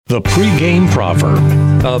The pregame proverb,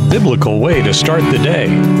 a biblical way to start the day.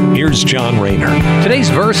 Here's John Rayner. Today's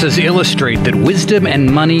verses illustrate that wisdom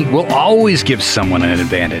and money will always give someone an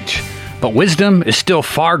advantage. But wisdom is still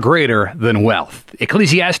far greater than wealth.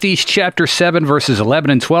 Ecclesiastes chapter 7 verses 11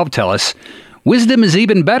 and 12 tell us, wisdom is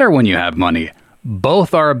even better when you have money.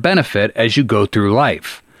 Both are a benefit as you go through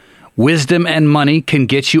life. Wisdom and money can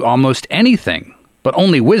get you almost anything, but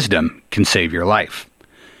only wisdom can save your life.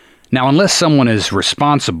 Now, unless someone is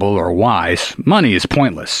responsible or wise, money is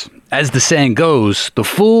pointless. As the saying goes, the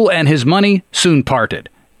fool and his money soon parted.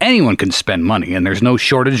 Anyone can spend money, and there's no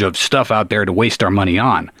shortage of stuff out there to waste our money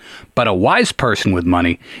on. But a wise person with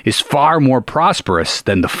money is far more prosperous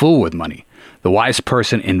than the fool with money. The wise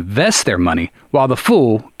person invests their money, while the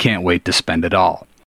fool can't wait to spend it all.